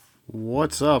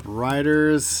What's up,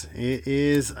 riders? It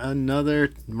is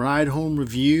another ride home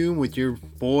review with your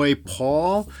boy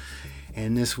Paul.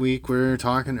 And this week we're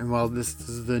talking, well, this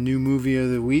is the new movie of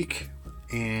the week,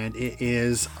 and it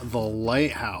is The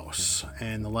Lighthouse.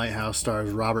 And The Lighthouse stars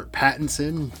Robert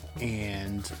Pattinson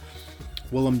and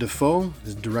Willem Dafoe.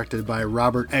 Is directed by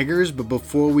Robert Eggers. But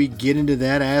before we get into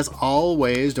that, as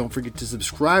always, don't forget to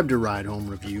subscribe to Ride Home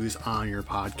Reviews on your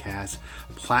podcast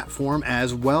platform,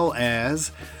 as well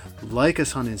as like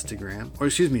us on Instagram,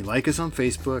 like us on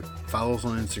Facebook, follow us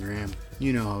on Instagram.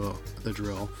 You know the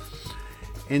drill.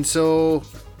 And so,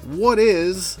 what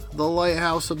is The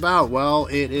Lighthouse about? Well,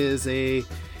 it is a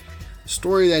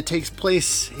story that takes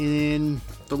place in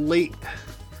the late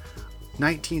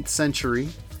 19th century.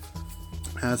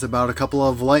 It's about a couple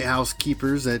of lighthouse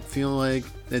keepers that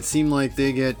seem like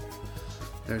they're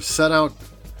set out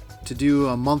to do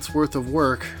a month's worth of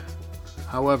work.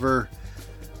 However,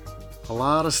 a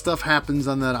lot of stuff happens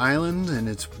on that island, and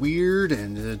it's weird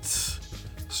and it's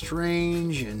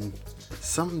strange, and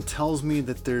something tells me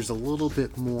that there's a little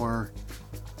bit more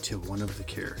to one of the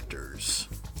characters.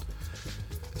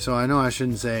 So I know I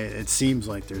shouldn't say it seems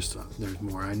like there's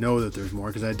more. I know that there's more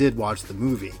because I did watch the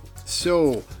movie.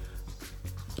 So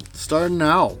starting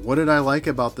out, what did I like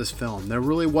about this film? There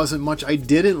really wasn't much I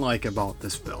didn't like about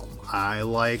this film. I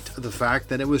liked the fact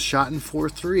that it was shot in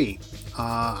 4:3.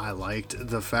 I liked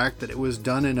the fact that it was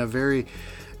done in a very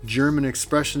German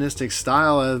expressionistic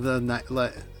style of a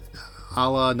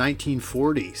la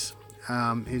 1940s.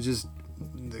 It's just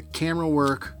the camera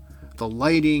work, the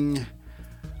lighting,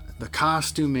 the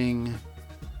costuming,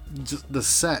 just the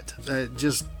set. It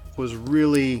just was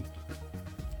really,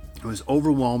 it was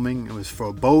overwhelming. It was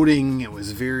foreboding. It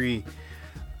was very,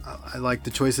 I like the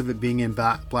choice of it being in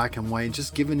black and white,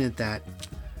 just giving it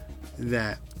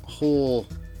that whole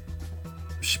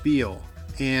spiel.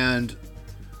 And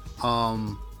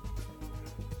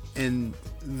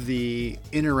the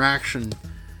interaction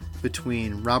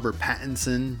between Robert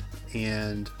Pattinson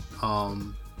and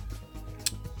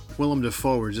Willem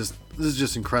Dafoe this is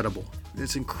just incredible.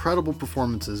 It's incredible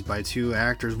performances by two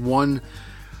actors. One,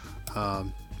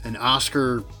 an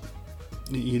Oscar,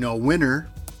 winner,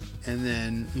 and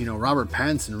then, Robert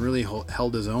Pattinson really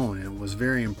held his own, and it was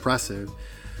very impressive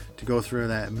to go through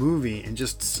that movie and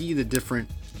just see the different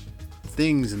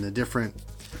things and the different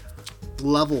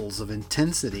levels of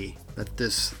intensity that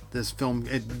this film,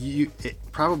 it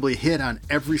probably hit on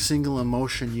every single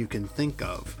emotion you can think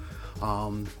of,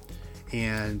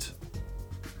 and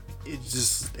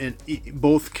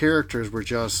both characters were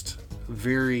just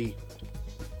very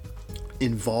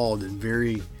involved and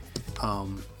very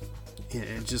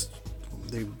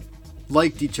they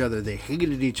liked each other, they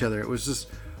hated each other. It was just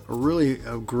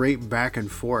a great back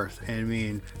and forth. And I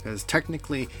mean, because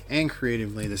technically and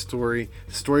creatively the story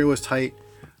was tight,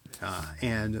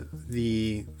 and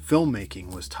the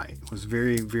filmmaking was tight. It was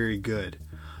very, very good.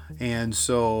 And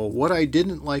so what I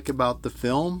didn't like about the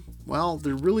film, well,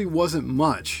 there really wasn't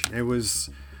much. It was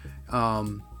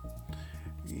the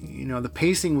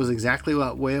pacing was exactly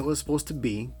the way it was supposed to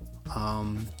be.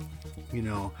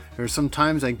 There's some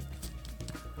times I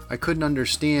couldn't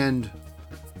understand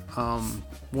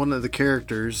one of the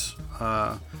characters,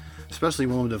 especially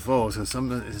Willem Dafoe, so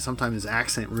sometimes his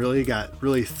accent really got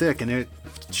really thick, and it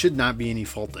should not be any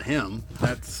fault to him.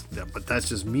 But that's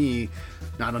just me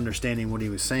not understanding what he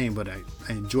was saying. But I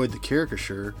enjoyed the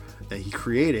caricature that he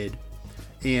created,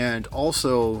 and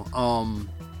also,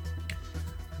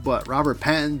 but Robert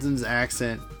Pattinson's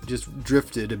accent just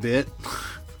drifted a bit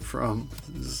from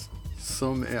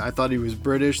I thought he was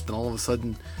British, then all of a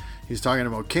sudden he's talking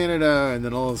about Canada, and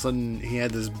then all of a sudden he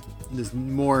had this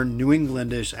more New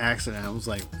Englandish accent. And I was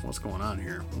like, what's going on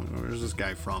here? Where's this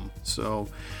guy from? So,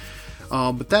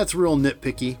 but that's real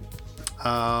nitpicky.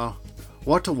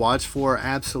 What to watch for?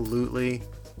 Absolutely.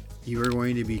 You are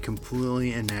going to be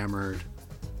completely enamored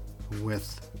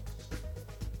with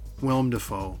Willem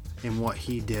Dafoe and what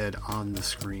he did on the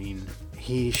screen.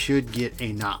 He should get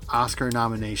an Oscar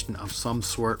nomination of some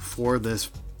sort for this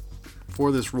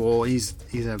role. He's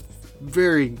a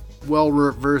very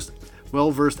well-versed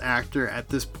actor at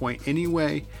this point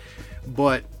anyway,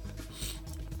 but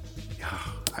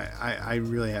I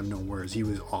really have no words. He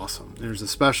was awesome. There's a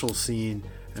special scene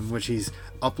in which he's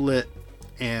uplit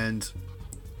and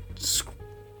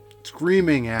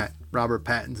screaming at Robert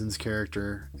Pattinson's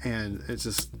character, and it's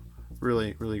just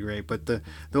really, really great. But the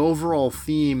overall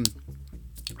theme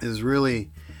is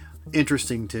really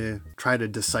interesting to try to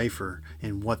decipher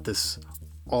in what this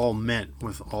all meant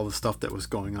with all the stuff that was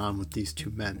going on with these two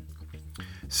men.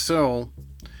 So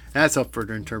that's up for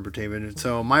interpretation.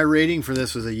 So my rating for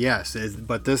this was a yes,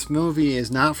 but this movie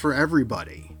is not for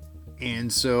everybody,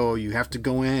 and so you have to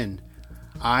go in.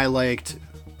 I liked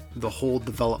the whole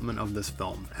development of this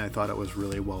film, and I thought it was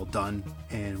really well done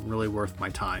and really worth my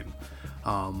time.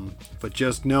 But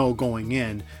just know going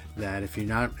in that if you're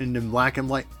not into black and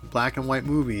white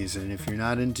movies, and if you're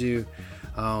not into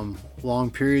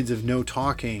long periods of no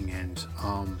talking, and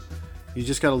you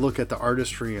just got to look at the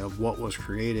artistry of what was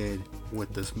created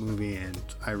with this movie, and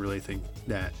I really think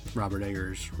that Robert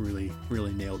Eggers really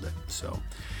nailed it. So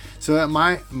that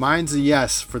mine's a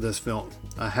yes for this film,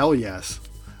 a hell yes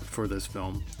for this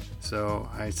film. So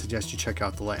I suggest you check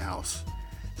out The Lighthouse.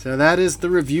 So that is the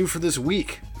review for this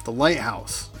week. The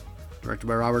Lighthouse, directed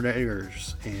by Robert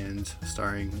Eggers and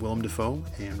starring Willem Dafoe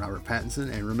and Robert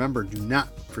Pattinson. And remember, do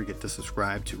not forget to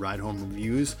subscribe to Ride Home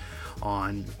Reviews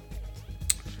on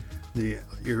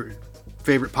your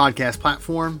favorite podcast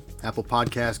platform, Apple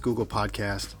Podcasts, Google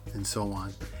Podcasts, and so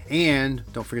on. And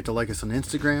don't forget to like us on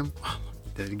Instagram.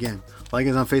 Did it again. Like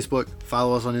us on Facebook,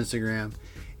 follow us on Instagram.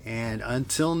 And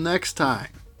until next time,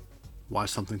 watch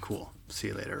something cool. See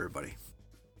you later, everybody.